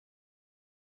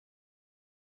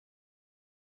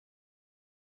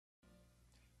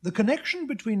The connection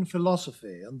between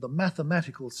philosophy and the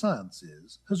mathematical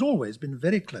sciences has always been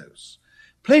very close.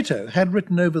 Plato had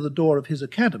written over the door of his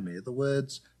academy the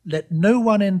words, "Let no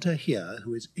one enter here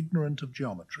who is ignorant of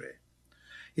geometry."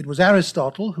 It was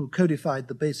Aristotle who codified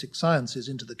the basic sciences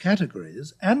into the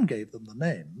categories and gave them the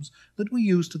names that we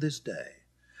use to this day.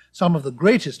 Some of the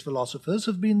greatest philosophers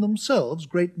have been themselves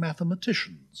great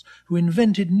mathematicians who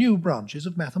invented new branches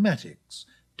of mathematics.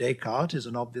 Descartes is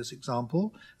an obvious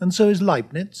example, and so is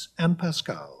Leibniz and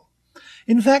Pascal.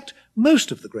 In fact,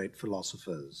 most of the great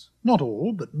philosophers, not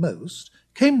all, but most,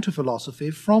 came to philosophy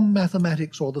from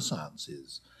mathematics or the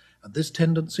sciences, and this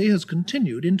tendency has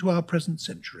continued into our present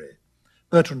century.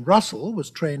 Bertrand Russell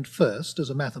was trained first as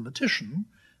a mathematician.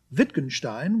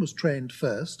 Wittgenstein was trained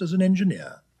first as an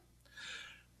engineer.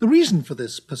 The reason for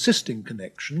this persisting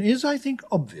connection is, I think,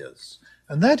 obvious,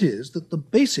 and that is that the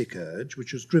basic urge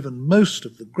which has driven most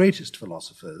of the greatest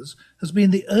philosophers has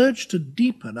been the urge to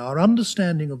deepen our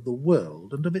understanding of the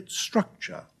world and of its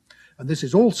structure, and this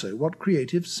is also what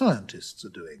creative scientists are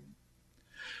doing.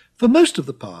 For most of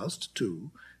the past,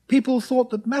 too, people thought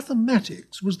that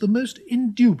mathematics was the most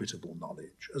indubitable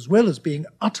knowledge, as well as being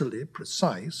utterly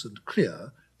precise and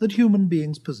clear, that human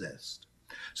beings possessed.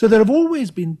 So there have always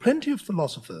been plenty of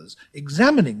philosophers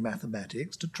examining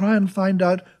mathematics to try and find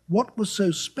out what was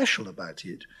so special about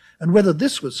it, and whether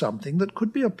this was something that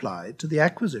could be applied to the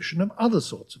acquisition of other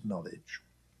sorts of knowledge.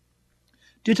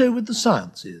 Ditto with the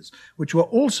sciences, which were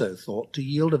also thought to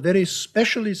yield a very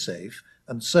specially safe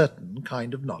and certain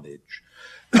kind of knowledge.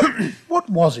 What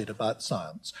was it about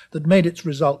science that made its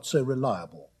results so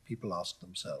reliable, people asked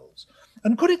themselves,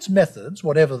 and could its methods,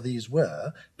 whatever these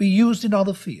were, be used in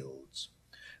other fields?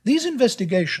 These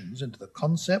investigations into the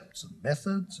concepts and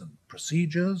methods and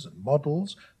procedures and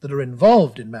models that are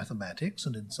involved in mathematics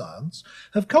and in science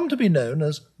have come to be known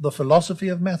as the philosophy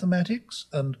of mathematics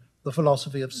and the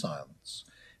philosophy of science.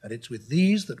 And it's with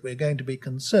these that we're going to be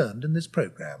concerned in this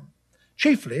program,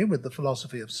 chiefly with the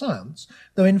philosophy of science,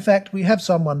 though in fact we have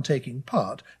someone taking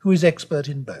part who is expert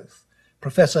in both,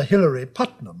 Professor Hilary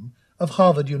Putnam of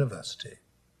Harvard University.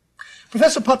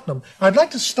 Professor Putnam, I'd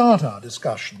like to start our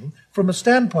discussion from a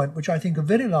standpoint which I think a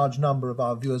very large number of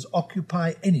our viewers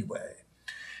occupy anyway.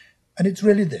 And it's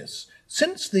really this.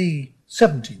 Since the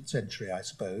 17th century, I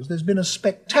suppose, there's been a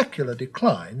spectacular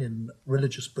decline in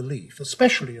religious belief,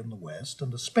 especially in the West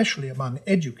and especially among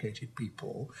educated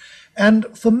people. And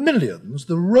for millions,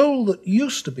 the role that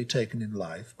used to be taken in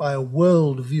life by a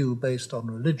worldview based on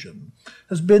religion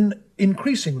has been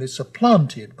increasingly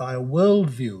supplanted by a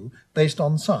worldview based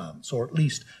on science, or at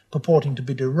least purporting to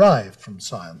be derived from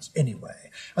science anyway.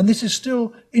 And this is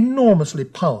still enormously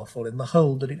powerful in the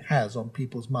hold that it has on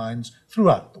people's minds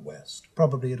throughout the West.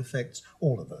 Probably it affects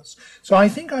all of us. So I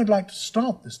think I'd like to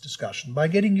start this discussion by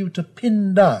getting you to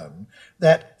pin down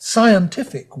that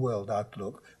scientific world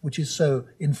outlook which is so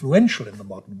influential in the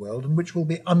modern world and which will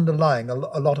be underlying a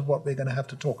lot of what we're going to have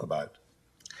to talk about.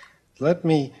 Let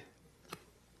me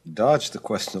dodge the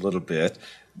question a little bit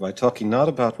by talking not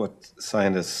about what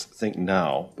scientists think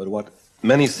now, but what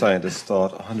many scientists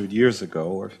thought 100 years ago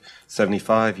or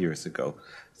 75 years ago.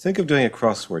 Think of doing a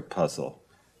crossword puzzle.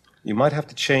 You might have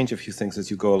to change a few things as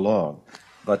you go along,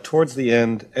 but towards the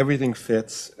end, everything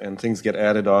fits and things get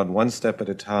added on one step at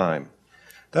a time.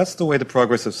 That's the way the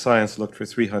progress of science looked for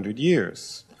 300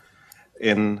 years.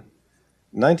 In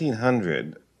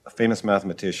 1900, a famous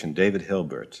mathematician, David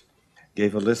Hilbert,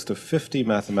 gave a list of 50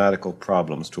 mathematical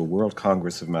problems to a World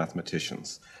Congress of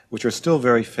Mathematicians, which are still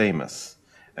very famous.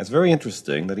 And it's very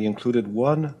interesting that he included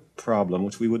one problem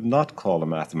which we would not call a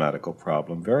mathematical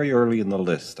problem very early in the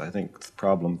list, I think it's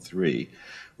problem 3,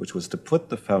 which was to put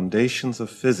the foundations of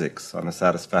physics on a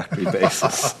satisfactory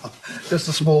basis. Just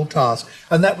a small task.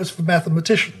 And that was for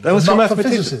mathematicians. That was for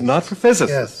mathematicians, physicists. not for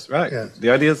physicists. Yes, right. Yes. The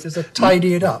idea is just to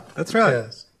tidy it up. That's right.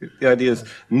 Yes. The idea is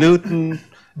Newton,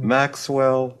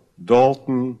 Maxwell,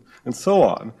 Dalton, and so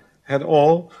on had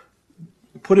all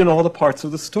put in all the parts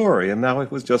of the story, and now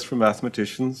it was just for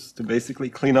mathematicians to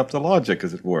basically clean up the logic,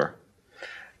 as it were.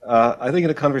 I think in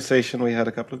a conversation we had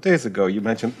a couple of days ago, you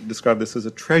described this as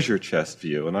a treasure chest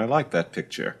view, and I like that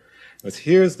picture. Because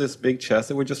here's this big chest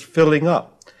that we're just filling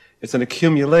up. It's an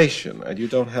accumulation, and you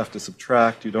don't have to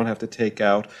subtract, you don't have to take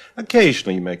out.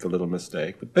 Occasionally you make a little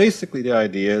mistake, but basically the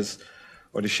idea is,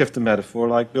 or to shift the metaphor,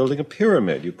 like building a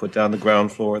pyramid. You put down the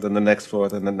ground floor, then the next floor,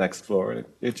 then the next floor, and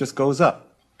it just goes up.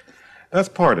 That's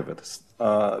part of it, this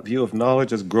view of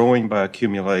knowledge as growing by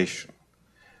accumulation.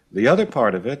 The other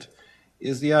part of it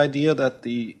is the idea that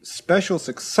the special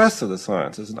success of the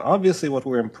sciences, and obviously what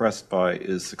we're impressed by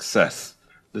is success.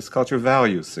 This culture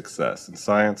values success, and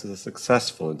science is a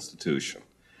successful institution.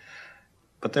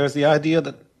 But there's the idea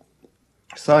that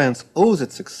science owes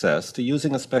its success to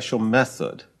using a special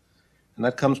method. And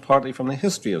that comes partly from the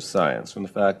history of science, from the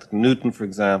fact that Newton, for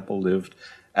example, lived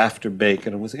after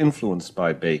Bacon and was influenced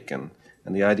by Bacon,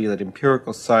 and the idea that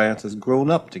empirical science has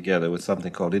grown up together with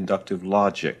something called inductive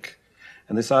logic.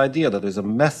 And this idea that there's a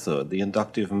method, the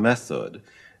inductive method,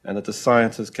 and that the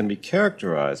sciences can be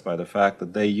characterized by the fact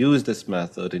that they use this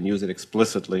method and use it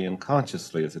explicitly and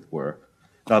consciously, as it were.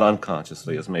 Not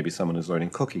unconsciously, as maybe someone who's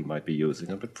learning cooking might be using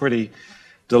it, but pretty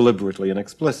deliberately and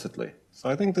explicitly. So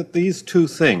I think that these two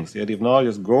things, the idea of knowledge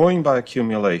is growing by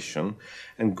accumulation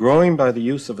and growing by the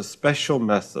use of a special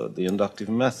method, the inductive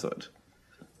method,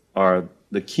 are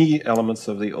the key elements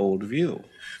of the old view.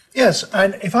 Yes,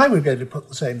 and if I were going to put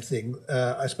the same thing,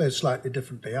 I suppose slightly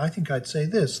differently, I think I'd say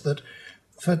this, that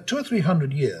for 200 or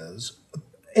 300 years,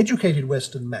 educated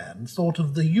Western man thought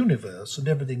of the universe and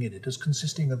everything in it as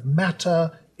consisting of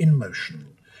matter in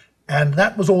motion. And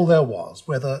that was all there was,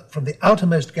 whether from the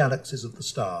outermost galaxies of the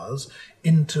stars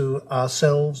into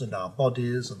ourselves and our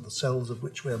bodies and the cells of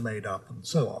which we're made up and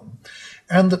so on.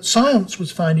 And that science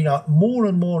was finding out more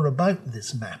and more about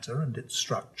this matter and its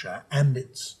structure and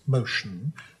its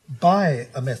motion by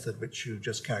a method which you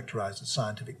just characterized as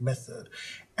scientific method.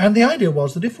 And the idea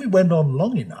was that if we went on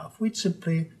long enough, we'd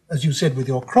simply, as you said with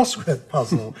your crossword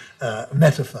puzzle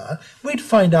metaphor, we'd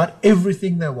find out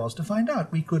everything there was to find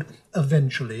out. We could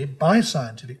eventually, by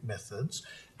scientific methods,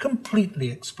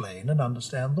 completely explain and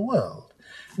understand the world.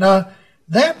 Now,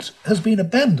 that has been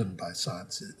abandoned by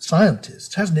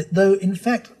scientists, hasn't it? Though, in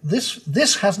fact,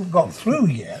 this hasn't got through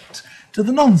yet to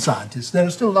the non-scientists. There are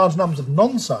still large numbers of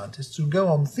non-scientists who go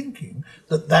on thinking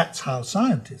that that's how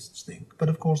scientists think. But,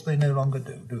 of course, they no longer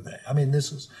do they? I mean, this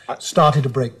has started to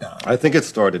break down. I think it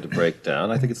started to break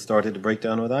down. I think it started to break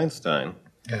down with Einstein.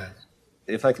 Yes.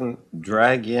 If I can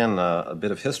drag in a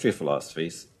bit of history of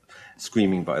philosophy,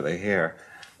 screaming by the hair,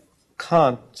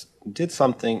 Kant did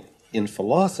something in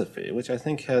philosophy, which I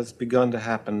think has begun to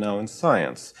happen now in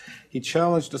science. He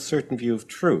challenged a certain view of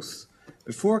truth.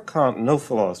 Before Kant, no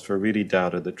philosopher really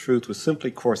doubted that truth was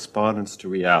simply correspondence to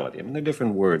reality. I mean, there are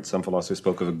different words. Some philosophers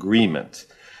spoke of agreement.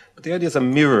 But the idea is a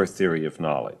mirror theory of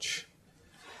knowledge.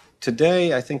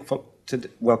 Today, I think,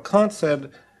 Kant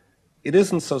said, it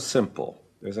isn't so simple.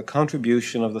 There's a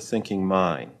contribution of the thinking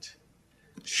mind.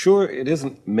 Sure, it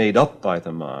isn't made up by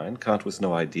the mind. Kant was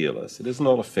no idealist. It isn't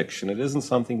all a fiction. It isn't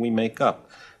something we make up.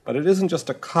 But it isn't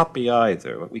just a copy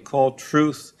either. What we call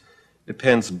truth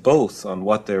depends both on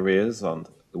what there is, on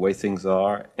the way things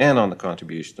are, and on the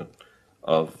contribution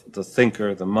of the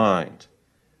thinker, the mind.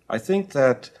 I think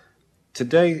that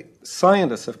today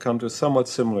scientists have come to a somewhat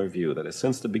similar view, that is,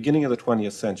 since the beginning of the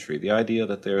 20th century, the idea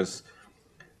that there's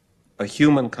a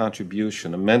human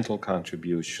contribution, a mental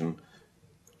contribution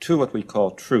to what we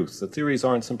call truth. The theories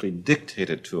aren't simply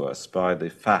dictated to us by the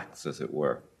facts, as it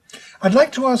were. I'd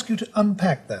like to ask you to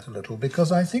unpack that a little, because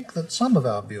I think that some of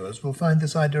our viewers will find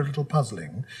this idea a little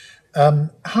puzzling.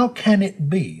 How can it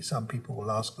be, some people will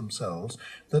ask themselves,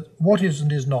 that what is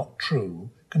and is not true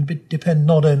can depend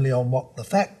not only on what the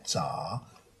facts are,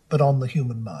 but on the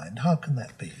human mind? How can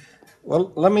that be?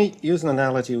 Well, let me use an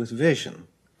analogy with vision.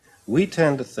 We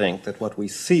tend to think that what we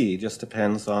see just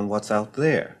depends on what's out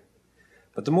there.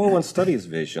 But the more one studies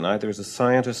vision, either as a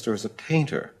scientist or as a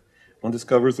painter, one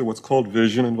discovers that what's called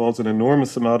vision involves an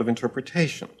enormous amount of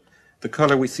interpretation. The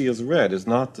color we see as red is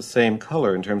not the same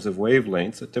color in terms of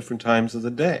wavelengths at different times of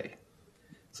the day.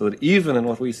 So that even in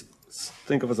what we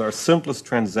think of as our simplest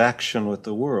transaction with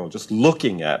the world, just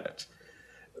looking at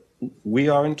it, we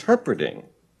are interpreting,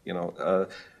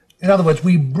 In other words,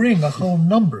 we bring a whole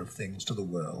number of things to the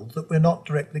world that we're not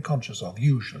directly conscious of,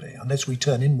 usually, unless we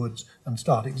turn inwards and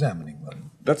start examining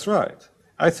them. That's right.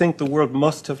 I think the world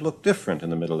must have looked different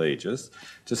in the Middle Ages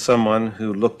to someone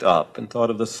who looked up and thought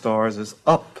of the stars as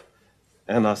up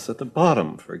and us at the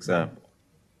bottom, for example.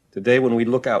 Today, when we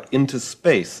look out into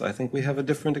space, I think we have a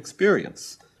different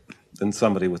experience than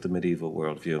somebody with the medieval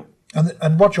worldview.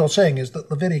 And what you're saying is that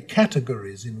the very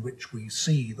categories in which we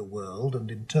see the world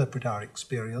and interpret our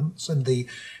experience, and the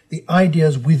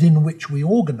ideas within which we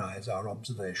organize our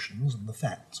observations and the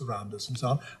facts around us and so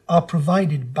on, are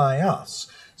provided by us,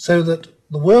 so that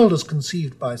the world as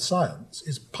conceived by science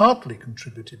is partly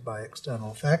contributed by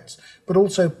external facts, but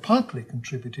also partly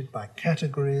contributed by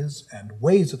categories and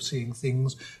ways of seeing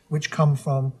things which come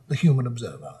from the human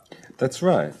observer. That's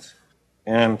right.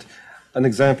 And an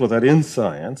example of that in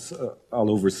science, I'll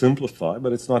oversimplify,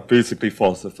 but it's not basically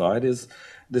falsified, is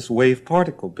this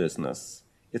wave-particle business.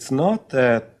 It's not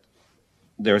that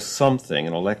there's something,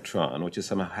 an electron, which is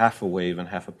somehow half a wave and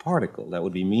half a particle. That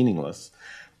would be meaningless.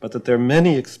 But that there are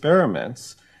many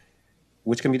experiments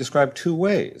which can be described two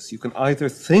ways. You can either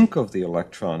think of the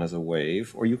electron as a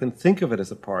wave, or you can think of it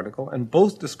as a particle, and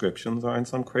both descriptions are in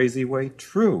some crazy way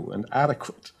true and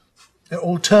adequate. There are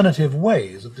alternative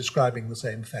ways of describing the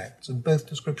same facts, and both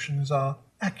descriptions are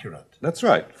accurate. That's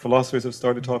right. Philosophers have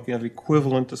started talking of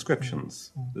equivalent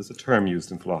descriptions. There's a term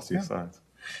used in philosophy of science.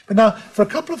 But now, for a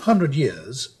couple of hundred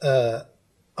years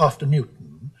after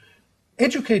Newton,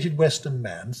 educated Western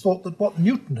man thought that what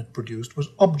Newton had produced was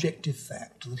objective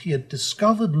fact, that he had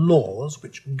discovered laws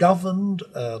which governed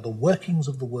the workings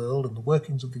of the world and the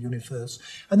workings of the universe,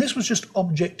 and this was just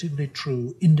objectively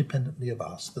true independently of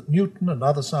us, that Newton and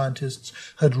other scientists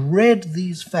had read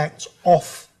these facts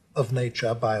off of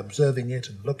nature by observing it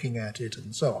and looking at it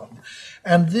and so on.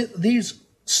 And these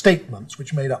statements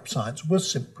which made up science were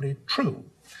simply true.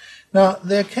 Now,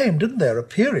 there came, didn't there, a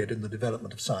period in the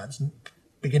development of science,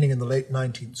 beginning in the late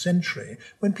 19th century,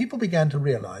 when people began to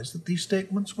realize that these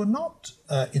statements were not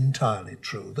entirely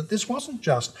true, that this wasn't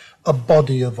just a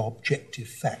body of objective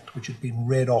fact which had been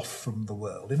read off from the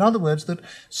world. In other words, that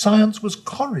science was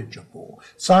corrigible.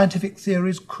 Scientific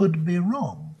theories could be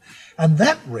wrong. And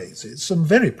that raises some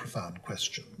very profound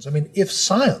questions. I mean, if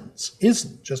science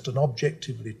isn't just an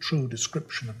objectively true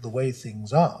description of the way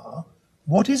things are,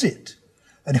 what is it?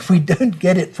 And if we don't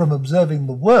get it from observing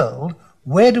the world,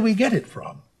 where do we get it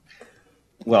from?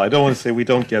 Well, I don't want to say we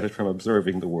don't get it from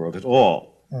observing the world at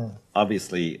all.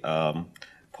 Obviously,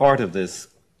 part of this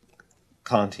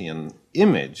Kantian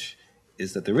image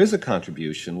is that there is a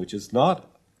contribution which is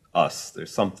not us,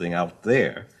 there's something out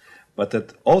there, but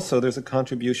that also there's a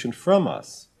contribution from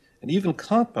us. And even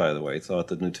Kant, by the way, thought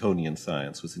that Newtonian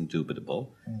science was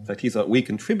indubitable. In fact, he thought we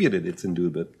contributed its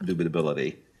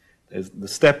indubitability. The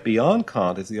step beyond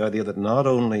Kant is the idea that not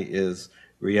only is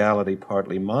reality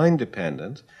partly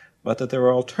mind-dependent, but that there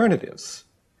are alternatives,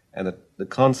 and that the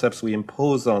concepts we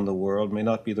impose on the world may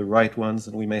not be the right ones,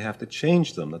 and we may have to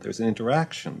change them, that there's an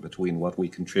interaction between what we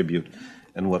contribute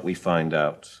and what we find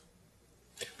out.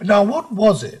 But now, what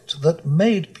was it that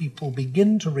made people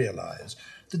begin to realize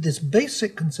that this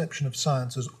basic conception of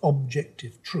science as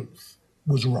objective truth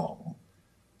was wrong,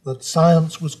 that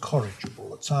science was corrigible,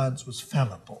 that science was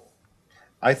fallible?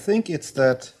 I think it's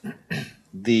that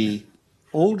the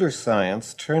older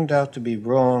science turned out to be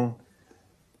wrong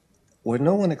where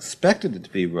no one expected it to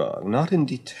be wrong, not in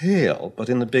detail, but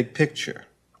in the big picture.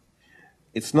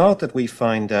 It's not that we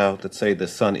find out that, say, the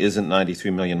sun isn't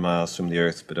 93 million miles from the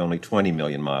Earth, but only 20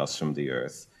 million miles from the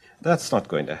Earth. That's not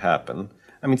going to happen.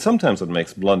 I mean, sometimes one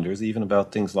makes blunders even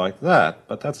about things like that,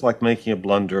 but that's like making a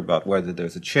blunder about whether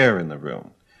there's a chair in the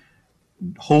room.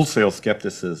 Wholesale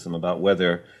skepticism about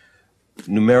whether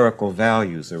numerical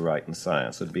values are right in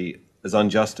science would be as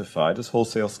unjustified as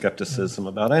wholesale skepticism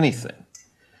about anything.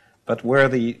 But where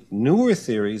the newer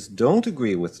theories don't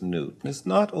agree with Newton is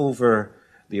not over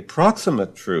the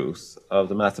approximate truth of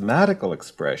the mathematical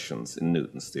expressions in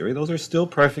Newton's theory. Those are still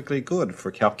perfectly good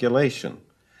for calculation.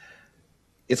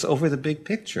 It's over the big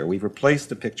picture. We've replaced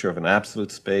the picture of an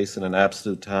absolute space and an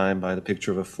absolute time by the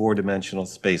picture of a four-dimensional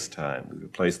space-time. We've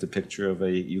replaced the picture of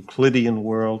a Euclidean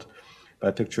world by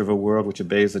a picture of a world which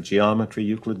obeys a geometry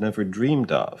Euclid never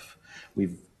dreamed of.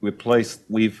 We've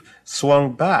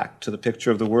swung back to the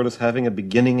picture of the world as having a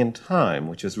beginning in time,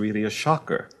 which is really a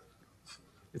shocker.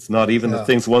 It's not even that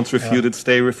things once refuted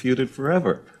stay refuted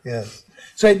forever. Yes.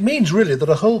 So it means really that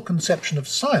a whole conception of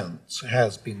science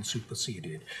has been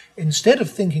superseded. Instead of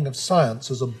thinking of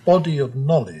science as a body of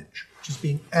knowledge, which is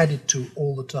being added to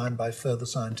all the time by further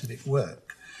scientific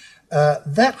work,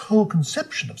 that whole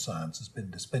conception of science has been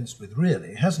dispensed with,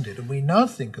 really, hasn't it? And we now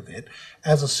think of it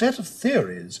as a set of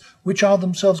theories which are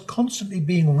themselves constantly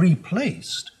being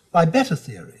replaced by better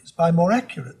theories, by more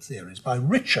accurate theories, by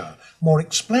richer, more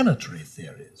explanatory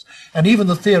theories. And even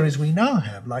the theories we now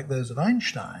have, like those of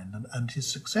Einstein and his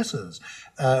successors,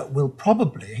 will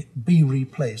probably be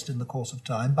replaced in the course of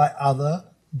time by other,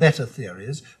 better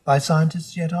theories, by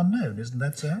scientists yet unknown. Isn't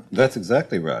that so? That's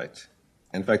exactly right.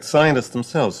 In fact, scientists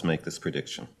themselves make this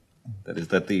prediction. That is,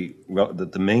 that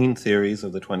the main theories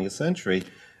of the 20th century,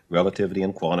 relativity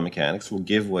and quantum mechanics, will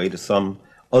give way to some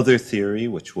other theory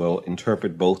which will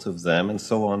interpret both of them, and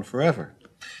so on forever.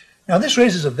 Now, this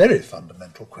raises a very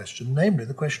fundamental question, namely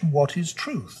the question, what is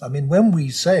truth? I mean, when we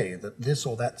say that this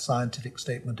or that scientific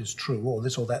statement is true, or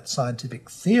this or that scientific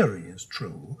theory is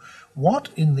true, what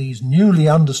in these newly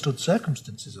understood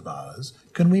circumstances of ours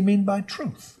can we mean by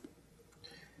truth?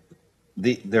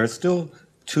 There are still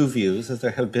two views, as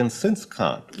there have been since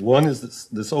Kant. One is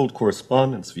this old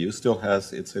correspondence view still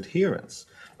has its adherents.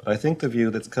 But I think the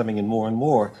view that's coming in more and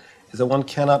more is that one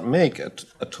cannot make a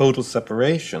total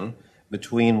separation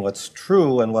between what's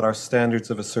true and what our standards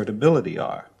of assertability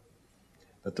are.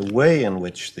 that the way in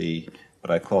which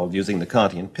what I call, using the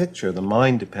Kantian picture, the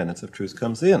mind dependence of truth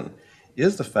comes in,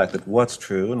 is the fact that what's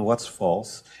true and what's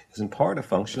false is in part a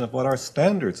function of what our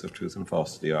standards of truth and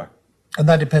falsity are. And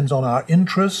that depends on our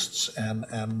interests,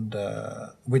 and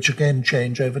which again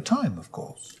change over time, of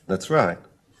course. That's right.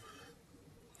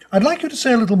 I'd like you to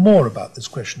say a little more about this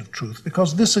question of truth,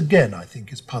 because this again, I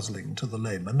think, is puzzling to the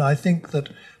layman. I think that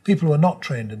people who are not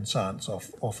trained in science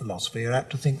or philosophy are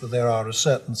apt to think that there are a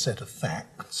certain set of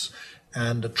facts,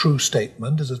 and a true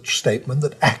statement is a statement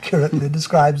that accurately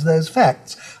describes those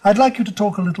facts. I'd like you to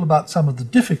talk a little about some of the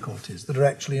difficulties that are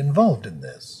actually involved in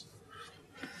this.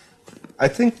 I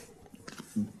think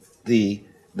the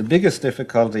biggest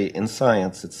difficulty in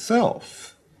science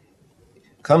itself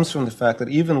comes from the fact that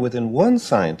even within one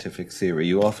scientific theory,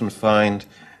 you often find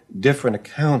different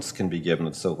accounts can be given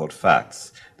of so-called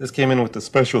facts. This came in with the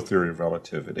special theory of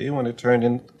relativity when it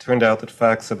turned out that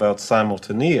facts about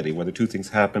simultaneity, whether two things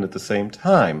happened at the same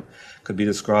time, could be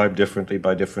described differently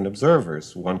by different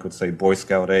observers. One could say Boy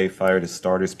Scout A fired his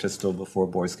starter's pistol before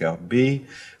Boy Scout B.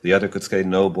 The other could say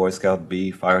no, Boy Scout B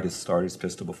fired his starter's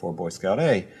pistol before Boy Scout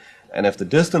A. And if the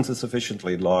distance is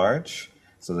sufficiently large,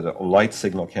 so that a light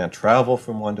signal can't travel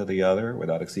from one to the other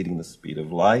without exceeding the speed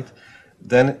of light,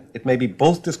 then it may be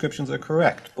both descriptions are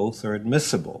correct, both are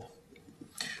admissible.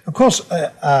 Of course,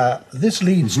 this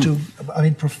leads to,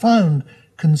 profound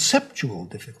conceptual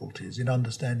difficulties in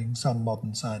understanding some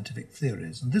modern scientific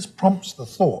theories. And this prompts the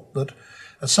thought that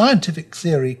a scientific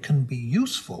theory can be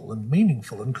useful and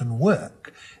meaningful and can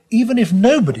work, even if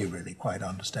nobody really quite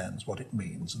understands what it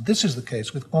means. And this is the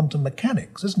case with quantum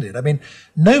mechanics, isn't it? I mean,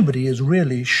 nobody is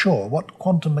really sure what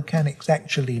quantum mechanics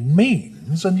actually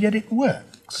means, and yet it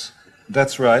works.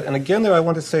 That's right. And again, there I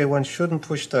want to say one shouldn't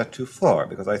push that too far,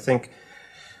 because I think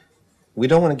we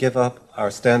don't want to give up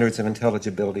our standards of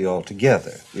intelligibility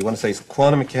altogether. We want to say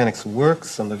quantum mechanics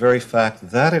works, and the very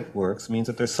fact that it works means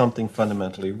that there's something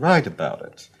fundamentally right about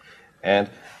it. And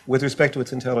with respect to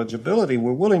its intelligibility,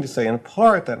 we're willing to say in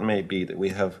part that may be that we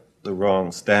have the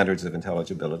wrong standards of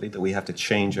intelligibility, that we have to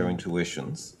change our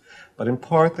intuitions. But in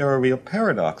part, there are real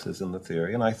paradoxes in the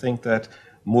theory, and I think that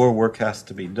more work has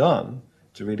to be done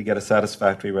to really get a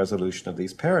satisfactory resolution of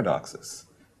these paradoxes.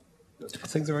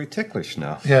 Things are very ticklish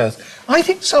now. Yes. I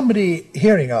think somebody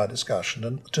hearing our discussion,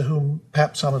 and to whom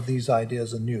perhaps some of these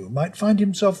ideas are new, might find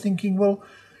himself thinking, well,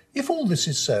 if all this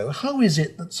is so, how is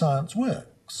it that science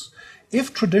works?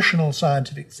 If traditional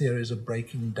scientific theories are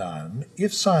breaking down,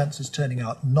 if science is turning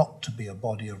out not to be a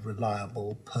body of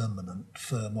reliable, permanent,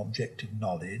 firm, objective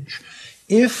knowledge,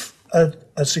 if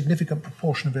a significant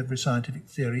proportion of every scientific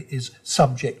theory is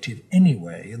subjective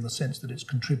anyway, in the sense that it's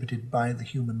contributed by the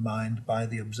human mind, by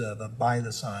the observer, by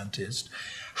the scientist,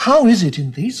 how is it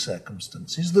in these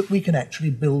circumstances that we can actually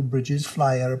build bridges,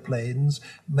 fly aeroplanes,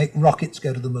 make rockets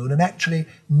go to the moon, and actually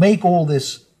make all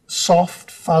this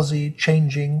soft, fuzzy,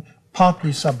 changing,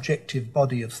 partly subjective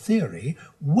body of theory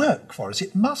work for us?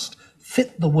 It must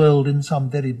fit the world in some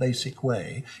very basic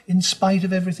way, in spite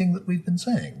of everything that we've been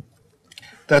saying.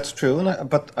 That's true,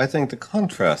 but I think the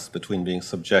contrast between being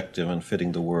subjective and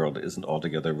fitting the world isn't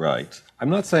altogether right. I'm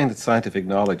not saying that scientific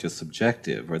knowledge is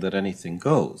subjective or that anything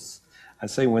goes. I'm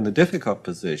saying we're in the difficult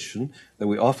position that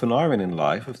we often are in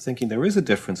life of thinking there is a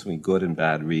difference between good and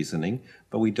bad reasoning,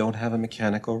 but we don't have a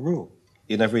mechanical rule.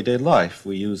 In everyday life,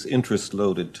 we use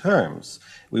interest-loaded terms.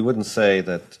 We wouldn't say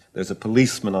that there's a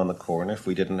policeman on the corner if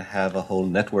we didn't have a whole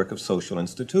network of social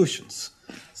institutions.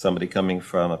 Somebody coming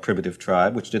from a primitive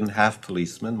tribe which didn't have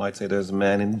policemen might say there's a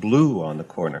man in blue on the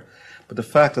corner. But the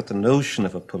fact that the notion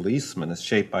of a policeman is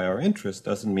shaped by our interest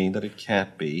doesn't mean that it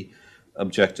can't be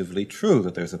objectively true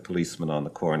that there's a policeman on the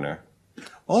corner.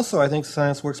 Also, I think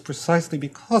science works precisely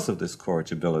because of this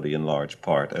corrigibility in large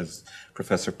part, as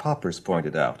Professor Poppers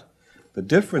pointed out. The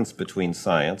difference between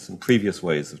science and previous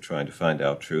ways of trying to find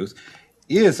out truth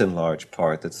is in large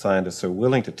part that scientists are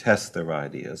willing to test their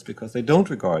ideas because they don't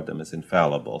regard them as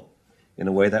infallible in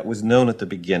a way that was known at the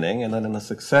beginning and then in the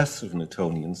success of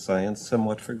Newtonian science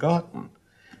somewhat forgotten.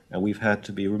 And we've had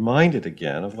to be reminded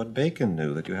again of what Bacon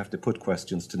knew, that you have to put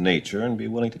questions to nature and be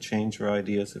willing to change your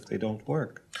ideas if they don't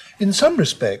work. In some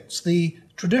respects, the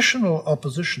traditional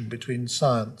opposition between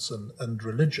science and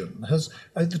religion has,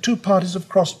 the two parties have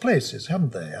crossed places,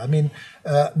 haven't they? I mean,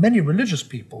 many religious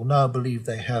people now believe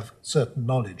they have certain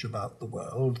knowledge about the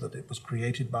world, that it was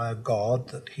created by a God,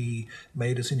 that he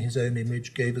made us in his own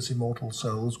image, gave us immortal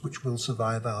souls which will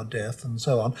survive our death, and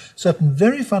so on. Certain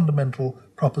very fundamental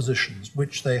propositions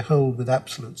which they hold with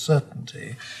absolute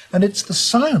certainty. And it's the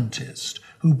scientist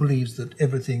who believes that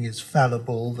everything is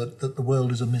fallible, that the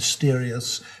world is a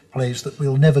mysterious place, that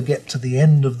we'll never get to the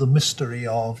end of the mystery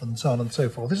of, and so on and so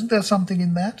forth. Isn't there something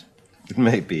in that? It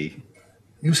may be.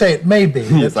 You say it may be.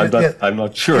 Yes, I'm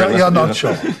not sure. You're not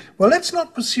sure. Well, let's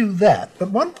not pursue that.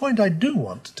 But one point I do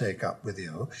want to take up with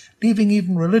you, leaving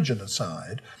even religion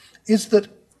aside, is that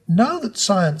now that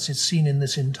science is seen in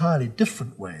this entirely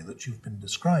different way that you've been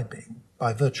describing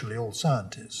by virtually all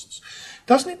scientists,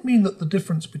 doesn't it mean that the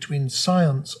difference between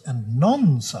science and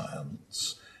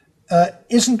non-science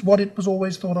isn't what it was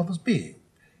always thought of as being?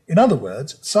 In other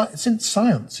words, since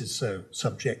science is so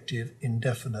subjective,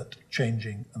 indefinite,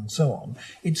 changing, and so on,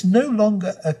 it's no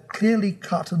longer a clearly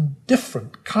cut and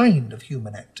different kind of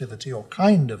human activity or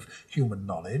kind of human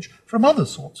knowledge from other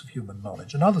sorts of human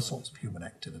knowledge and other sorts of human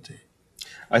activity.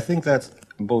 I think that's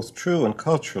both true and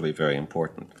culturally very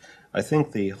important. I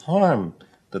think the harm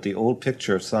that the old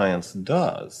picture of science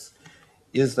does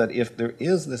is that if there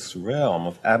is this realm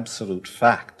of absolute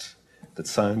fact that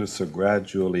scientists are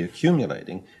gradually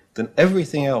accumulating, then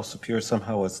everything else appears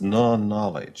somehow as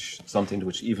non-knowledge, something to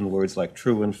which even words like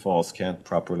true and false can't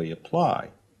properly apply.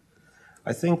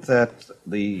 I think that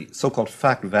the so-called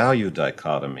fact-value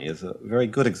dichotomy is a very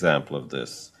good example of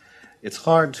this. It's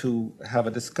hard to have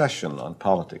a discussion on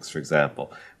politics, for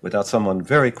example, without someone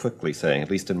very quickly saying, at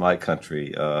least in my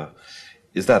country,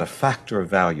 is that a fact or a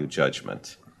value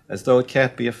judgment? As though it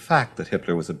can't be a fact that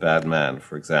Hitler was a bad man,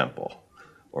 for example,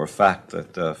 or a fact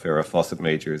that Farrah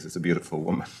Fawcett-Majors is a beautiful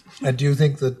woman. And do you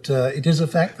think that it is a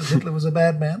fact that Hitler was a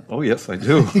bad man? Oh, yes, I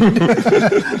do.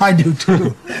 I do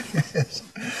too, yes.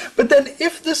 But then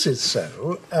if this is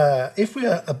so, if we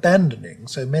are abandoning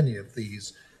so many of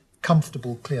these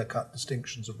comfortable, clear-cut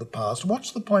distinctions of the past,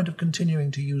 what's the point of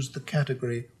continuing to use the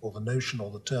category or the notion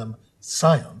or the term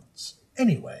science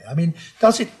anyway? I mean,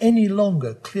 does it any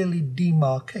longer clearly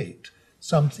demarcate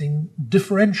something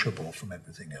differentiable from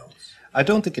everything else? I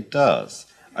don't think it does.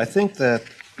 I think that,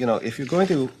 if you're going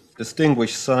to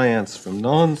distinguish science from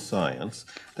non-science,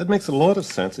 that makes a lot of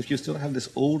sense if you still have this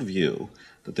old view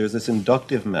that there's this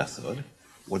inductive method.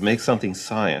 What makes something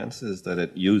science is that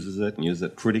it uses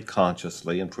it pretty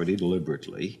consciously and pretty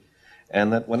deliberately,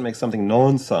 and that what makes something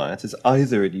non-science is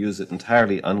either it uses it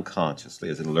entirely unconsciously,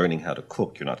 as in learning how to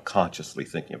cook, you're not consciously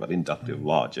thinking about inductive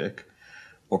logic,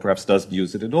 or perhaps doesn't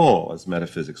use it at all, as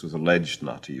metaphysics was alleged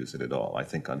not to use it at all, I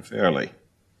think unfairly.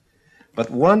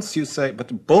 But both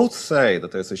say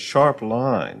that there's a sharp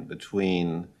line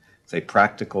between, say,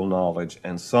 practical knowledge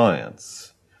and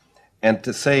science, and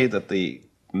to say that the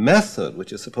method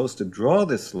which is supposed to draw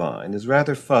this line is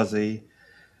rather fuzzy,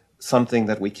 something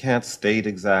that we can't state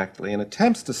exactly, and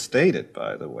attempts to state it,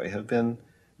 by the way, have been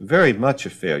very much a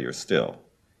failure still.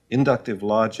 Inductive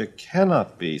logic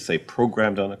cannot be, say,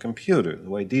 programmed on a computer the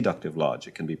way deductive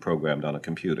logic can be programmed on a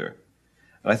computer.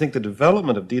 And I think the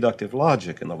development of deductive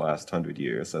logic in the last 100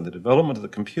 years and the development of the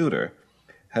computer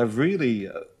have really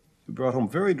brought home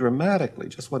very dramatically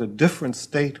just what a different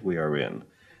state we are in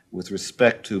with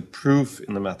respect to proof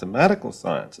in the mathematical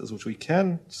sciences, which we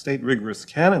can state rigorous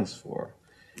canons for,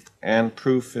 and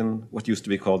proof in what used to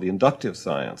be called the inductive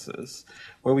sciences,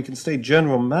 where we can state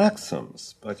general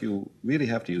maxims, but you really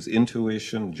have to use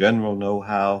intuition, general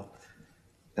know-how,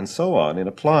 and so on in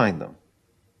applying them.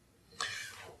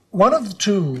 One of the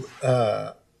two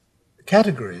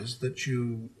categories that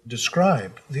you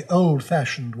described, the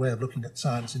old-fashioned way of looking at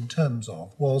science in terms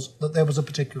of, was that there was a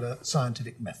particular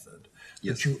scientific method.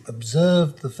 Yes. That you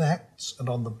observed the facts, and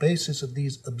on the basis of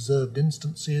these observed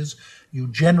instances, you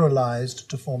generalized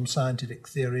to form scientific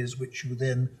theories, which you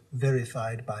then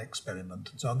verified by experiment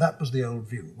and so on. That was the old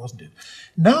view, wasn't it?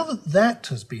 Now that that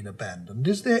has been abandoned,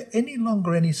 is there any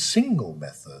longer any single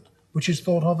method which is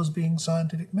thought of as being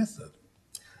scientific method?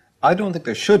 I don't think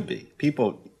there should be.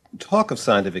 People talk of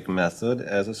scientific method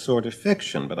as a sort of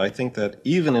fiction, but I think that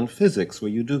even in physics, where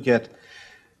you do get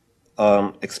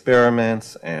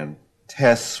experiments and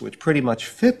tests which pretty much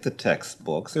fit the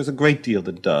textbooks, there's a great deal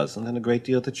that doesn't and a great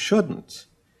deal that shouldn't.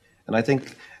 And I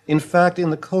think, in fact, in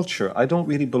the culture, I don't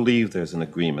really believe there's an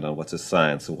agreement on what's a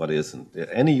science and what isn't.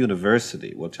 Any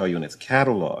university will tell you in its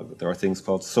catalog that there are things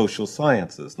called social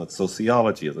sciences, and that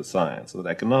sociology is a science, and that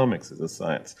economics is a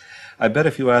science. I bet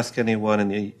if you ask anyone in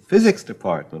the physics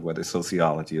department whether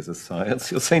sociology is a science,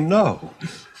 he'll say no.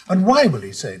 And why will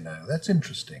he say no? That's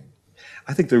interesting.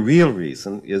 I think the real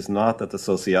reason is not that the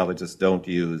sociologists don't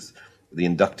use the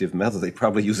inductive method. They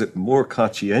probably use it more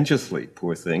conscientiously,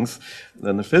 poor things,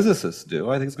 than the physicists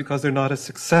do. I think it's because they're not as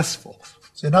successful.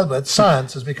 So in other words,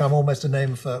 science has become almost a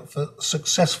name for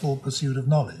successful pursuit of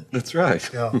knowledge. That's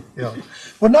right. Yeah, yeah.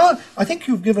 Well, now, I think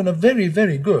you've given a very,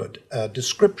 very good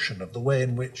description of the way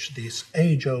in which this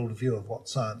age-old view of what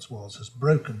science was has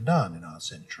broken down in our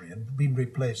century and been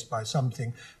replaced by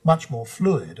something much more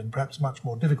fluid and perhaps much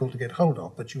more difficult to get hold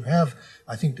of. But you have,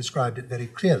 I think, described it very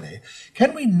clearly.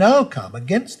 Can we now come,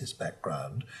 against this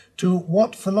background, to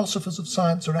what philosophers of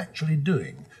science are actually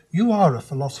doing? You are a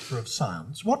philosopher of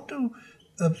science. What do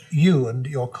you and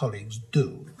your colleagues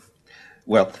do?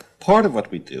 Well, part of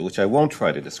what we do, which I won't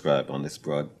try to describe on this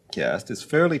broadcast, is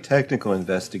fairly technical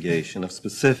investigation of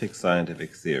specific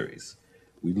scientific theories.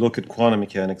 We look at quantum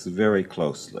mechanics very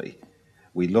closely.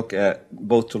 We look at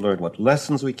both to learn what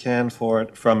lessons we can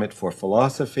from it for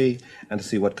philosophy and to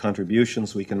see what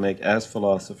contributions we can make as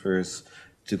philosophers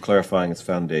to clarifying its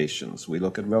foundations. We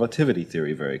look at relativity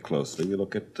theory very closely. We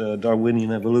look at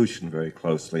Darwinian evolution very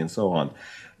closely and so on.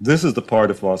 This is the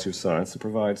part of philosophy of science that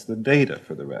provides the data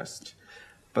for the rest.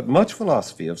 But much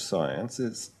philosophy of science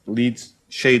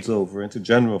shades over into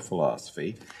general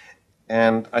philosophy,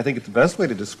 and I think the best way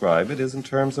to describe it is in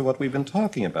terms of what we've been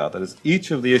talking about. That is, each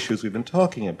of the issues we've been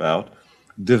talking about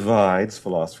divides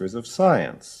philosophers of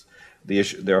science.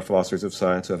 There are philosophers of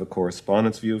science who have a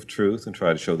correspondence view of truth and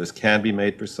try to show this can be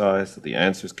made precise, that the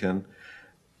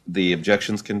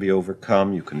objections can be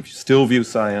overcome, you can still view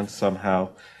science somehow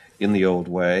in the old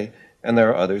way, and there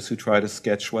are others who try to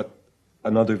sketch what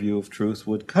another view of truth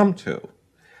would come to.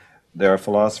 There are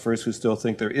philosophers who still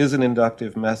think there is an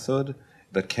inductive method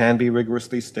that can be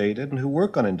rigorously stated and who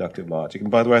work on inductive logic. And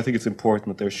by the way, I think it's important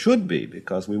that there should be,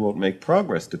 because we won't make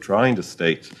progress to trying to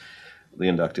state the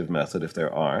inductive method if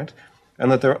there aren't,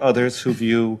 and that there are others who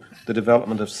view the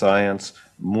development of science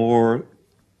more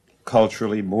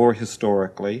culturally, more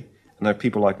historically, and there are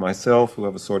people like myself who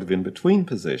have a sort of in-between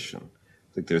position.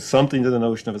 I think there's something to the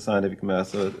notion of a scientific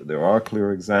method, there are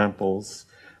clear examples,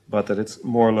 but that it's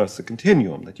more or less a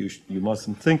continuum, that you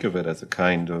mustn't think of it as a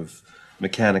kind of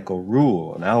mechanical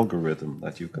rule, an algorithm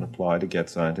that you can apply to get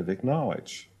scientific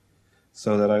knowledge.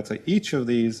 So that I'd say each of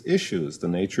these issues, the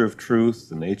nature of truth,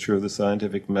 the nature of the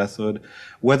scientific method,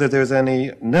 whether there's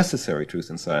any necessary truth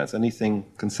in science, anything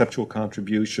conceptual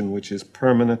contribution which is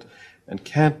permanent and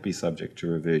can't be subject to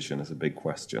revision is a big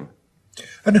question.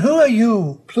 And who are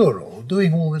you, plural,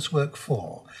 doing all this work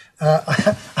for?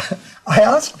 I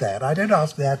ask that. I don't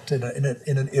ask that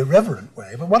in an irreverent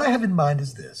way, but what I have in mind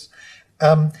is this.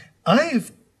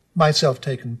 I've myself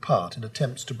taken part in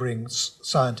attempts to bring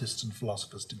scientists and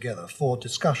philosophers together for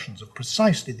discussions of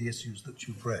precisely the issues that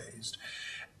you've raised.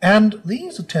 And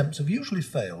these attempts have usually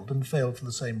failed, and failed for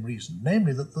the same reason,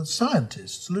 namely that the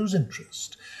scientists lose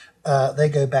interest. They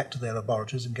go back to their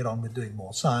laboratories and get on with doing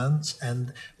more science,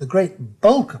 and the great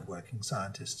bulk of working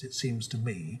scientists, it seems to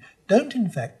me, don't in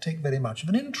fact take very much of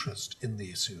an interest in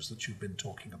the issues that you've been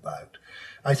talking about.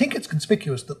 I think it's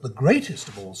conspicuous that the greatest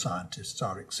of all scientists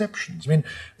are exceptions. I mean,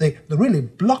 the really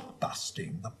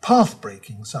blockbusting, the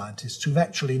path-breaking scientists who've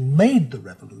actually made the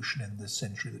revolution in this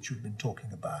century that you've been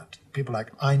talking about, people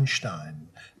like Einstein,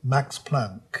 Max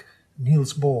Planck,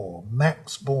 Niels Bohr,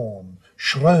 Max Born,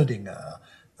 Schrödinger,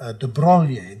 de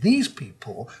Broglie, these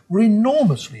people were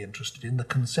enormously interested in the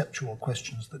conceptual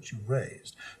questions that you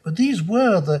raised. But these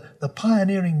were the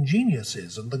pioneering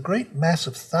geniuses, and the great mass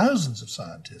of thousands of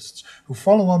scientists who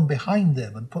follow on behind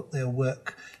them and put their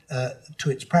work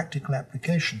to its practical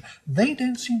application. They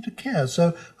don't seem to care.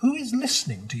 So who is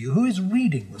listening to you? Who is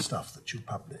reading the stuff that you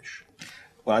publish?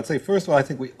 Well, I'd say, first of all, I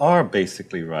think we are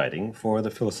basically writing for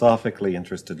the philosophically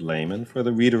interested layman, for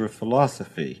the reader of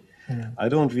philosophy. I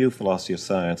don't view philosophy of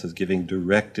science as giving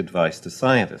direct advice to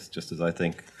scientists, just as I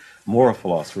think moral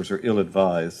philosophers are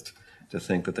ill-advised to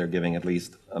think that they're giving at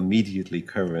least immediately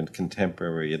current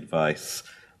contemporary advice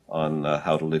on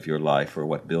how to live your life or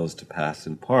what bills to pass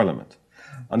in Parliament.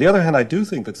 On the other hand, I do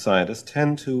think that scientists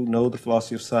tend to know the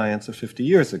philosophy of science of 50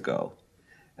 years ago.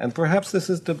 And perhaps this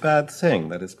is the bad thing,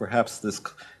 that is, perhaps this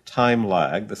time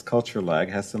lag, this culture lag,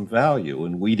 has some value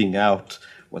in weeding out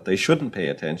what they shouldn't pay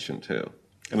attention to.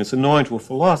 I mean, it's annoying to a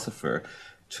philosopher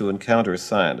to encounter a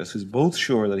scientist who's both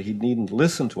sure that he needn't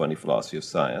listen to any philosophy of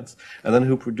science, and then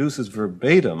who produces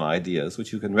verbatim ideas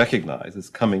which you can recognize as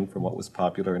coming from what was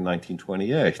popular in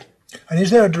 1928. And is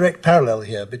there a direct parallel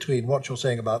here between what you're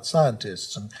saying about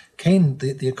scientists and Keynes,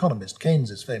 the economist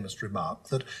Keynes's famous remark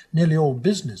that nearly all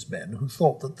businessmen who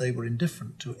thought that they were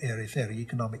indifferent to airy-fairy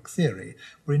economic theory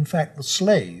were in fact the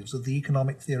slaves of the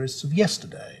economic theorists of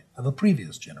yesterday, of a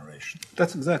previous generation?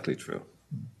 That's exactly true.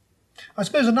 I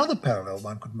suppose another parallel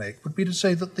one could make would be to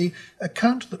say that the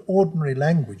account that ordinary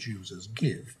language users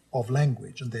give of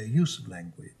language and their use of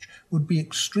language would be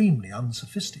extremely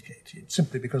unsophisticated,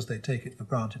 simply because they take it for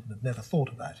granted and have never thought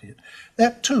about it.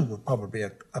 That too would probably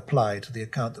apply to the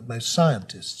account that most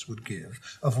scientists would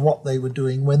give of what they were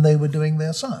doing when they were doing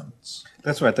their science.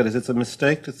 That's right. That is, it's a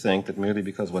mistake to think that merely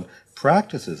because one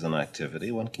practices an activity,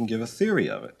 one can give a theory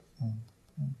of it.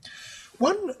 Mm-hmm.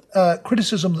 One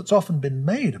criticism that's often been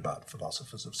made about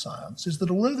philosophers of science is that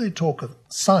although they talk of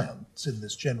science in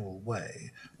this general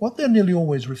way, what they're nearly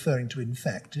always referring to, in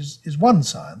fact, is one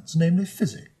science, namely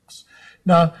physics.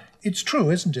 Now, it's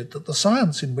true, isn't it, that the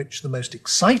science in which the most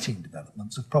exciting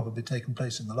developments have probably taken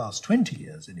place in the last 20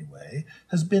 years anyway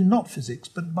has been not physics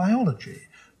but biology.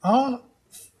 Our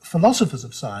philosophers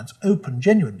of science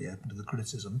genuinely open to the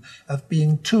criticism of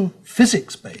being too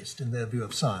physics-based in their view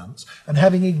of science and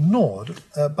having ignored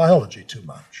biology too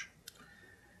much.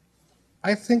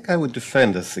 I think I would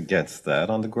defend us against that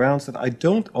on the grounds that I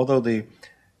don't, although the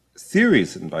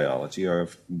theories in biology are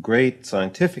of great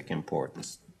scientific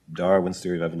importance, Darwin's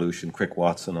theory of evolution,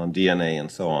 Crick-Watson on DNA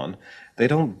and so on, they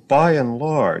don't by and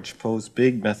large pose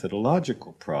big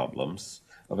methodological problems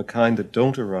of a kind that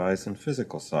don't arise in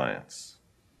physical science.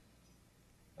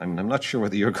 I mean, I'm not sure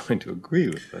whether you're going to agree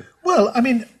with that. Well, I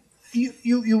mean,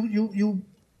 you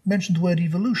mentioned the word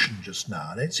evolution just now,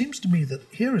 and it seems to me that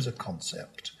here is a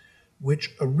concept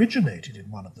which originated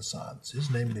in one of the sciences,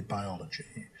 namely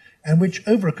biology, and which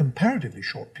over a comparatively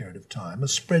short period of time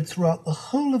has spread throughout the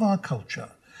whole of our culture,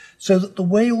 so that the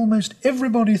way almost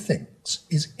everybody thinks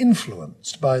is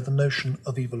influenced by the notion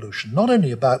of evolution, not only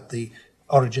about the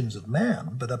origins of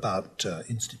man, but about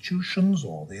institutions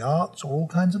or the arts or all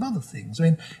kinds of other things. I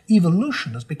mean,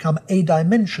 evolution has become a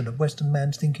dimension of Western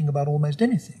man's thinking about almost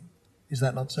anything. Is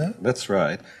that not so? That's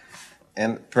right.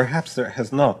 And perhaps there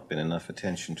has not been enough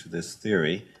attention to this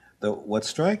theory, though what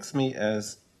strikes me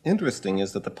as interesting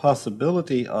is that the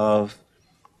possibility of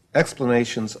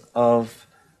explanations of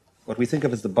what we think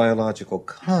of as the biological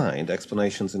kind,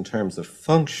 explanations in terms of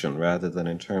function rather than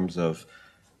in terms of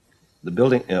the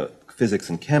building, physics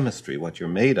and chemistry, what you're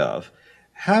made of,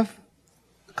 have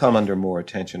come under more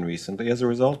attention recently as a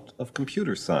result of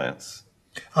computer science.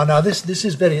 Now this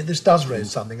does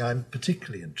raise something I'm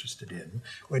particularly interested in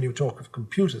when you talk of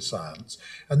computer science,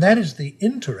 and that is the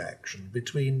interaction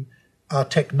between our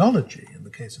technology, in the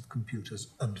case of computers,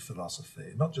 and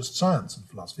philosophy. Not just science and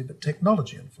philosophy, but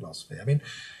technology and philosophy. I mean,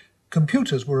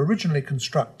 computers were originally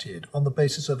constructed on the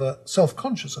basis of a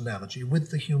self-conscious analogy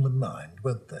with the human mind,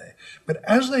 weren't they? But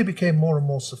as they became more and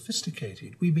more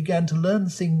sophisticated, we began to learn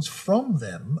things from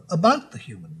them about the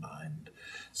human mind.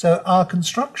 So our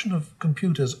construction of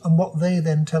computers and what they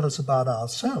then tell us about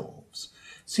ourselves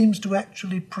seems to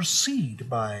actually proceed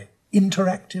by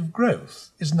interactive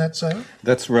growth. Isn't that so?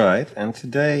 That's right. And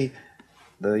today,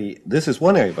 this is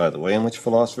one area, by the way, in which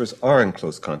philosophers are in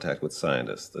close contact with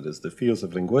scientists. That is, the fields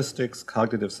of linguistics,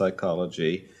 cognitive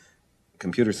psychology,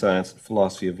 computer science, and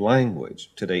philosophy of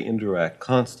language today interact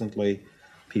constantly.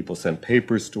 People send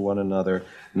papers to one another,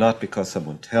 not because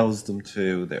someone tells them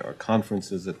to. There are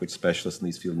conferences at which specialists in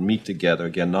these fields meet together,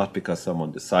 again, not because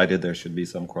someone decided there should be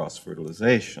some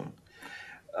cross-fertilization.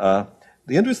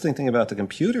 The interesting thing about the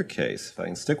computer case, if I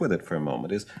can stick with it for a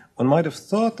moment, is one might have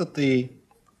thought that the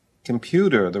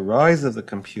computer, the rise of the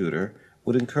computer,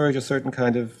 would encourage a certain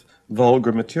kind of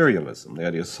vulgar materialism. The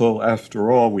idea, so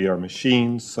after all, we are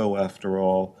machines, so after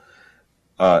all,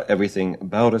 everything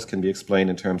about us can be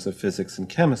explained in terms of physics and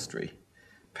chemistry.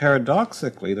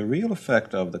 Paradoxically, the real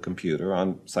effect of the computer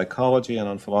on psychology and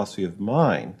on philosophy of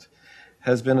mind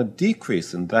has been a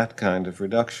decrease in that kind of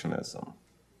reductionism.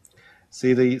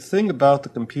 See, the thing about the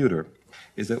computer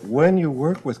is that when you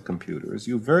work with computers,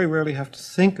 you very rarely have to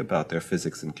think about their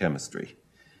physics and chemistry.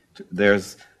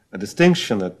 There's a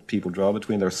distinction that people draw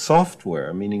between their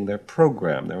software, meaning their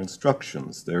program, their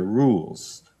instructions, their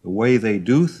rules, the way they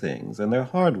do things, and their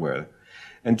hardware.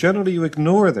 And generally you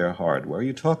ignore their hardware.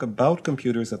 You talk about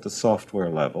computers at the software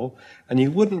level, and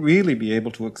you wouldn't really be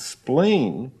able to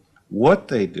explain what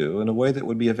they do in a way that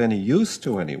would be of any use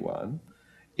to anyone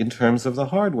in terms of the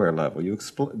hardware level.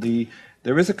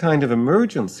 There is a kind of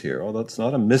emergence here, although it's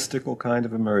not a mystical kind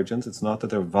of emergence. It's not that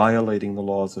they're violating the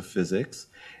laws of physics.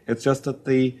 It's just that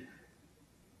the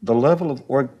level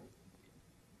of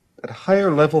at higher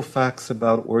level facts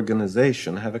about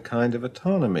organization have a kind of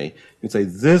autonomy. You'd say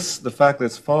the fact that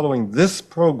it's following this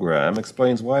program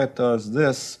explains why it does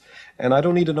this, and I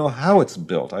don't need to know how it's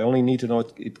built. I only need to know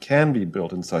it can be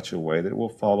built in such a way that it will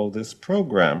follow this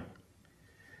program.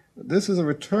 This is a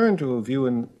return to a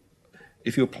view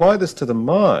If you apply this to the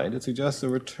mind, it suggests a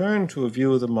return to a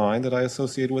view of the mind that I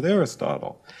associate with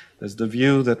Aristotle. There's the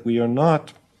view that we are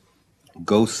not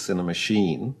ghosts in a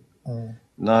machine,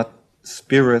 not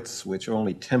spirits which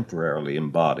only temporarily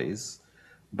embodies,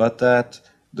 but that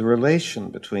the relation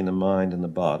between the mind and the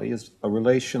body is a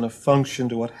relation of function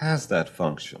to what has that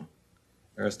function.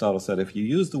 Aristotle said if you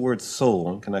use the word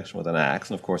soul in connection with an axe,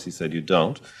 and of course he said you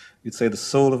don't, you'd say the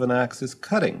soul of an axe is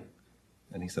cutting.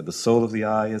 And he said the soul of the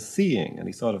eye is seeing. And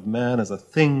he thought of man as a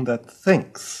thing that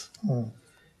thinks.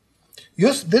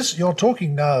 Yes, you're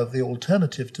talking now of the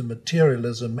alternative to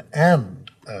materialism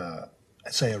and,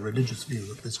 say, a religious view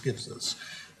that this gives us.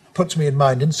 Puts me in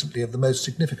mind instantly of the most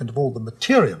significant of all the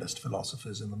materialist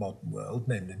philosophers in the modern world,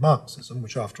 namely Marxism,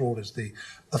 which after all is the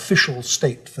official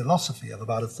state philosophy of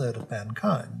about a third of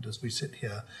mankind, as we sit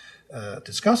here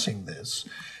discussing this.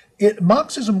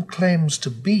 Marxism claims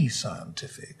to be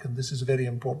scientific, and this is a very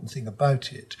important thing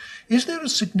about it. Is there a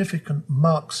significant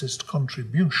Marxist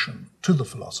contribution to the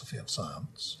philosophy of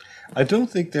science? I don't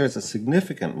think there's a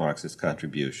significant Marxist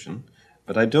contribution,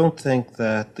 but I don't think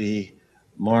that the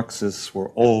Marxists were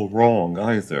all wrong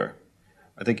either.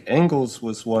 I think Engels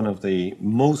was one of the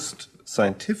most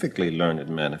scientifically learned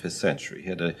men of his century.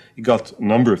 He got a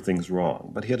number of things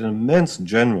wrong, but he had an immense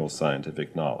general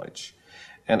scientific knowledge.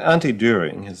 And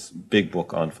Anti-Düring, his big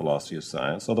book on philosophy of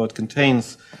science, although it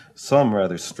contains some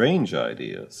rather strange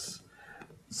ideas,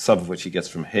 some of which he gets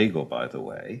from Hegel, by the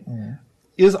way,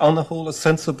 is on the whole a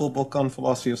sensible book on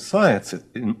philosophy of science,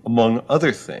 among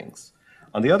other things.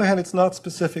 On the other hand, it's not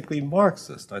specifically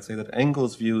Marxist. I'd say that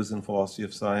Engels' views in philosophy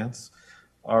of science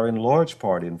are in large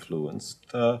part influenced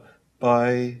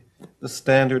by the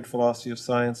standard philosophy of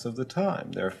science of the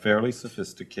time. They're a fairly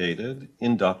sophisticated,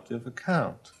 inductive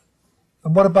account.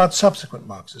 And what about subsequent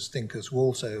Marxist thinkers who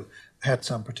also had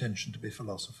some pretension to be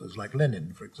philosophers, like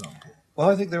Lenin, for example? Well,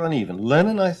 I think they're uneven.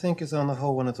 Lenin, I think, is on the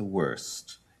whole one of the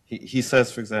worst. He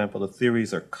says, for example, that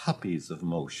theories are copies of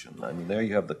motion. I mean, there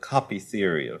you have the copy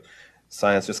theory of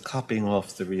science just copying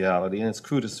off the reality in its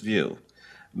crudest view.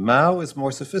 Mao is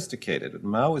more sophisticated.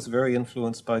 Mao is very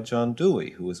influenced by John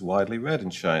Dewey, who was widely read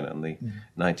in China in the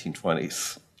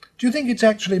 1920s. Do you think it's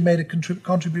actually made a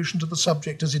contribution to the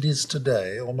subject as it is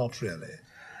today, or not really?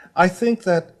 I think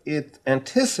that it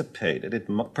anticipated, it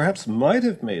perhaps might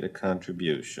have made a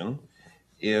contribution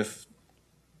if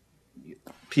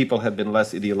people had been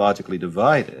less ideologically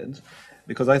divided,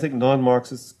 because I think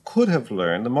non-Marxists could have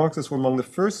learned. The Marxists were among the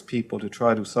first people to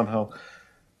try to somehow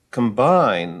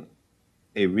combine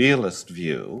a realist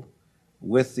view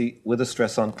with a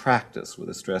stress on practice, with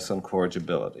a stress on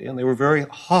corrigibility. And they were very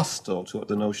hostile to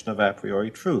the notion of a priori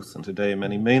truth. And today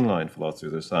many mainline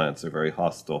philosophers of science are very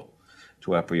hostile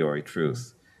to a priori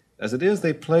truth. As it is,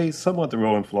 they play somewhat the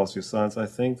role in philosophy of science, I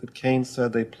think, that Keynes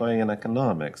said they play in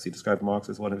economics. He described Marx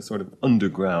as one of his sort of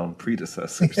underground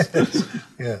predecessors.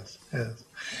 Yes.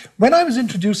 When I was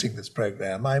introducing this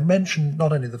program, I mentioned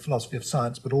not only the philosophy of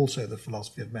science, but also the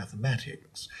philosophy of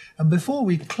mathematics. And before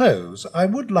we close, I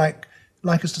would like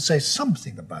us to say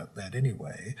something about that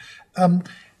anyway.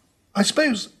 I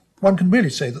suppose one can really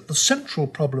say that the central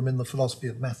problem in the philosophy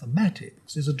of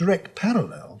mathematics is a direct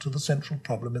parallel to the central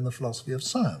problem in the philosophy of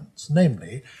science,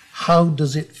 namely, how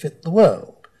does it fit the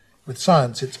world? With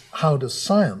science, it's how does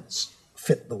science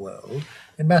fit the world?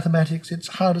 In mathematics, it's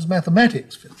how does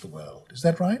mathematics fit the world? Is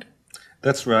that right?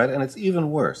 That's right, and it's even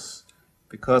worse,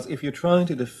 because if you're trying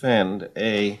to defend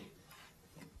a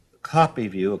copy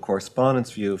view, a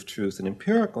correspondence view of truth in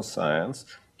empirical science,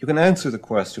 you can answer the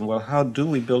question, well, how do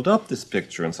we build up this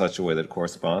picture in such a way that it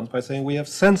corresponds? By saying we have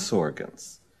sense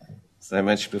organs. As I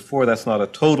mentioned before, that's not a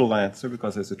total answer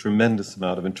because there's a tremendous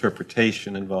amount of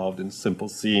interpretation involved in simple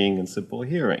seeing and simple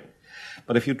hearing.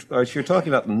 But if you're talking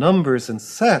about numbers and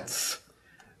sets,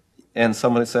 and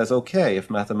someone says, okay,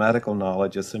 if mathematical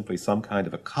knowledge is simply some kind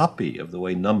of a copy of the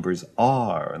way numbers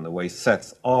are and the way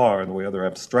sets are and the way other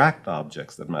abstract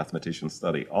objects that mathematicians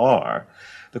study are,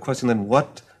 the question then,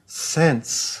 what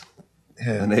sense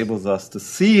enables us to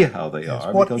see how they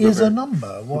are? What is a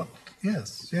number?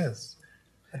 Yes.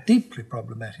 A deeply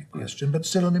problematic question, but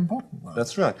still an important one.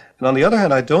 That's right. And on the other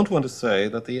hand, I don't want to say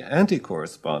that the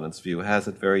anti-correspondence view has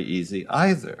it very easy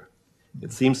either.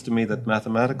 It seems to me that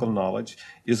mathematical knowledge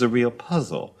is a real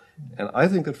puzzle. And I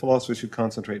think that philosophers should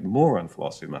concentrate more on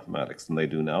philosophy of mathematics than they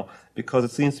do now, because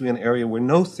it seems to be an area where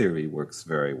no theory works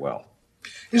very well.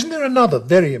 Isn't there another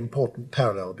very important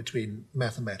parallel between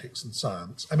mathematics and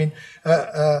science? I mean,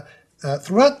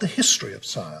 throughout the history of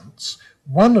science,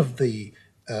 one of the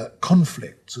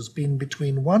conflicts has been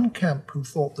between one camp who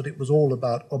thought that it was all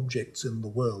about objects in the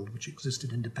world which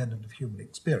existed independent of human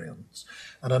experience,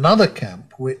 and another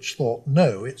camp which thought,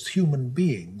 no, it's human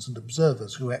beings and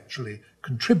observers who actually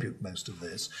contribute most of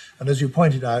this. And as you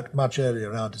pointed out much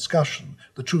earlier in our discussion,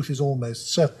 the truth is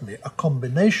almost certainly a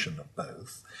combination of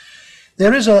both.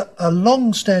 There is a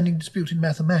long-standing dispute in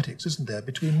mathematics, isn't there,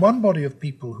 between one body of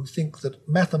people who think that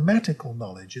mathematical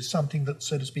knowledge is something that's,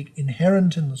 so to speak,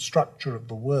 inherent in the structure of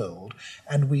the world,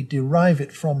 and we derive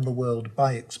it from the world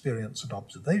by experience and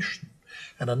observation,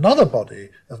 and another body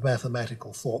of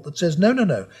mathematical thought that says, no, no,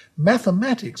 no,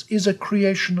 mathematics is a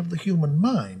creation of the human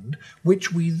mind,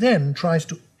 which we then try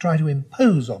to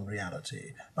impose on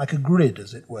reality, like a grid,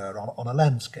 as it were, on a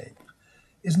landscape.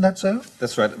 Isn't that so?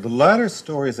 That's right. The latter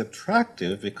story is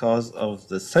attractive because of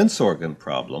the sense organ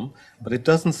problem, but it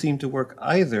doesn't seem to work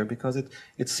either because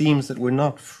it seems that we're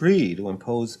not free to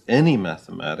impose any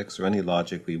mathematics or any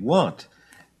logic we want.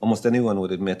 Almost anyone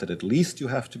would admit that at least you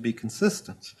have to be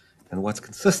consistent. And what's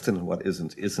consistent and what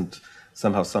isn't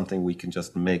somehow something we can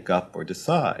just make up or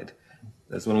decide.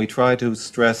 As when we try to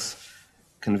stress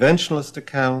conventionalist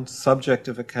accounts,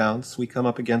 subjective accounts, we come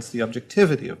up against the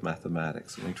objectivity of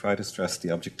mathematics. When we try to stress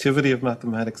the objectivity of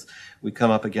mathematics, we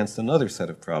come up against another set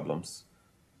of problems.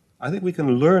 I think we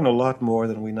can learn a lot more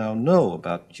than we now know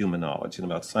about human knowledge and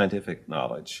about scientific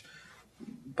knowledge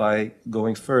by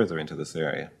going further into this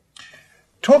area.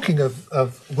 Talking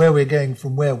of where we're going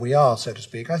from where we are, so to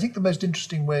speak, I think the most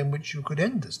interesting way in which you could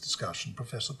end this discussion,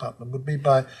 Professor Putnam, would be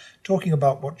by talking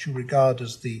about what you regard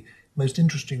as the most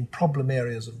interesting problem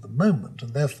areas of the moment,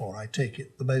 and therefore, I take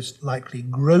it, the most likely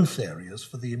growth areas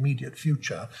for the immediate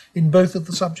future in both of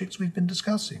the subjects we've been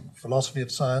discussing, philosophy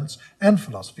of science and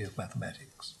philosophy of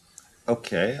mathematics.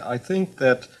 Okay, I think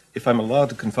that if I'm allowed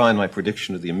to confine my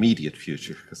prediction to the immediate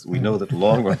future, because we know that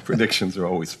long-run predictions are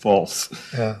always false,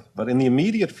 but in the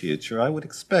immediate future, I would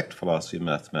expect philosophy of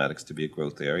mathematics to be a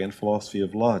growth area and philosophy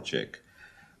of logic.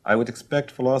 I would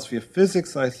expect philosophy of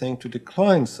physics, I think, to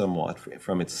decline somewhat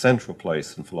from its central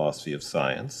place in philosophy of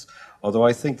science, although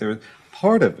I think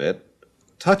part of it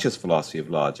touches philosophy of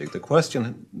logic.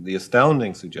 The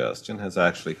astounding suggestion has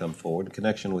actually come forward in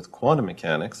connection with quantum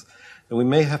mechanics that we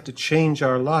may have to change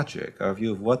our logic, our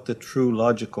view of what the true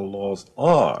logical laws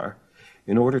are,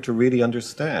 in order to really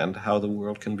understand how the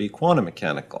world can be quantum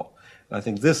mechanical. And I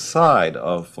think this side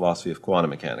of philosophy of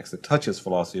quantum mechanics that touches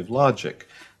philosophy of logic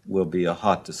will be a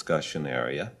hot discussion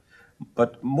area.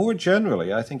 But more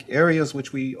generally, I think areas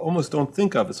which we almost don't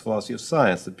think of as philosophy of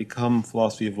science that become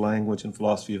philosophy of language and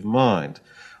philosophy of mind,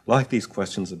 like these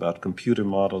questions about computer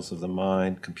models of the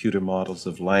mind, computer models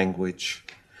of language,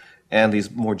 and these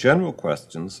more general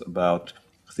questions about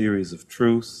theories of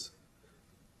truth,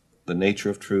 the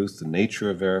nature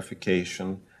of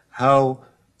verification, how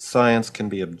science can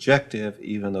be objective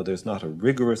even though there's not a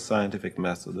rigorous scientific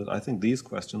method. I think these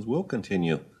questions will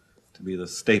continue to be the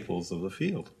staples of the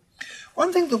field.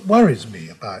 One thing that worries me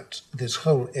about this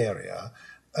whole area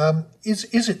is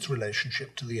its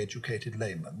relationship to the educated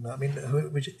layman. I mean,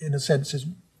 which in a sense is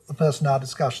the person our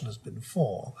discussion has been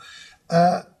for.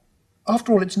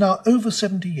 After all, it's now over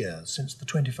 70 years since the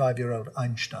 25-year-old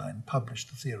Einstein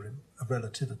published the theory of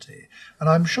relativity, and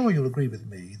I'm sure you'll agree with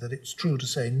me that it's true to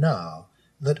say now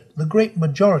that the great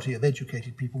majority of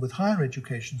educated people with higher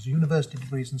educations, university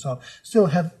degrees and so on, still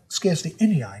have scarcely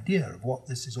any idea of what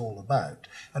this is all about,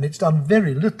 and it's done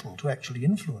very little to actually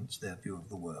influence their view of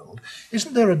the world.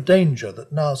 Isn't there a danger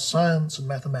that now science and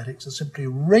mathematics are simply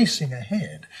racing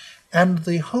ahead, and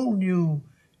the whole new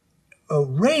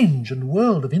range and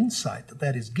world of insight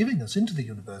that is giving us into the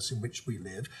universe in which we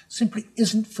live simply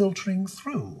isn't filtering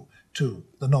through to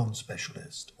the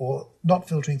non-specialist, or not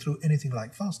filtering through anything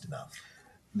like fast enough?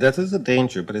 That is a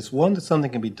danger, but it's one that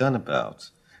something can be done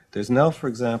about. There's now, for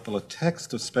example, a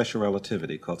text of special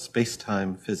relativity called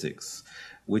Space-Time Physics,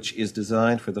 which is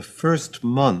designed for the first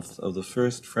month of the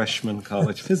first freshman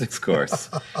college physics course.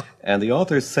 And the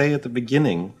authors say at the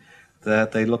beginning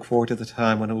that they look forward to the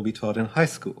time when it will be taught in high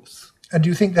schools. And do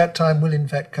you think that time will in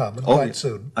fact come, and quite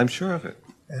soon? I'm sure of it.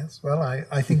 Yes, well,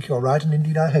 I think you're right, and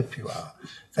indeed I hope you are.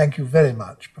 Thank you very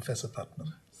much, Professor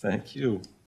Putnam. Thank you.